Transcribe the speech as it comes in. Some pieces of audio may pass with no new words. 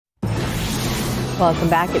Welcome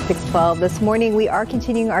back at 6:12. This morning, we are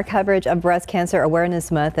continuing our coverage of Breast Cancer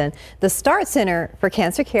Awareness Month, and the START Center for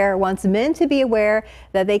Cancer Care wants men to be aware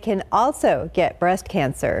that they can also get breast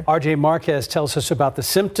cancer. RJ Marquez tells us about the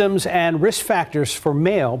symptoms and risk factors for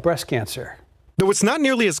male breast cancer. Though it's not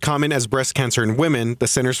nearly as common as breast cancer in women, the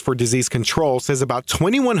Centers for Disease Control says about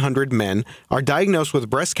 2,100 men are diagnosed with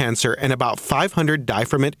breast cancer and about 500 die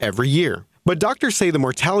from it every year. But doctors say the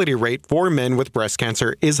mortality rate for men with breast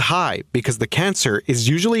cancer is high because the cancer is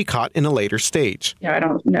usually caught in a later stage. I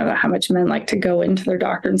don't know how much men like to go into their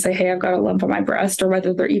doctor and say, hey, I've got a lump on my breast, or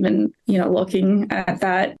whether they're even, looking at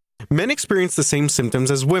that. Men experience the same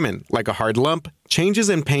symptoms as women, like a hard lump,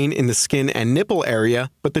 changes in pain in the skin and nipple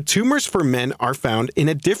area, but the tumors for men are found in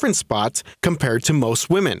a different spot compared to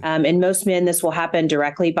most women. In most men, this will happen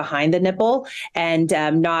directly behind the nipple and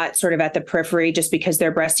not sort of at the periphery, just because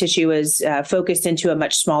their breast tissue is focused into a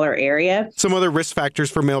much smaller area. Some other risk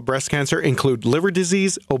factors for male breast cancer include liver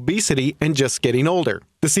disease, obesity, and just getting older.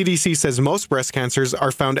 The CDC says most breast cancers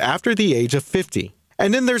are found after the age of 50.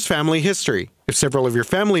 And then there's family history. If several of your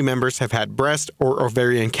family members have had breast or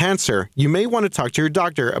ovarian cancer, you may want to talk to your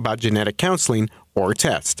doctor about genetic counseling or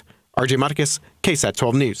test. RJ Marquez, KSAT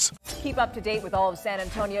 12 News. Keep up to date with all of San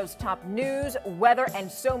Antonio's top news, weather, and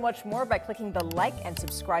so much more by clicking the like and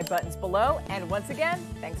subscribe buttons below. And once again,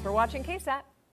 thanks for watching KSAT.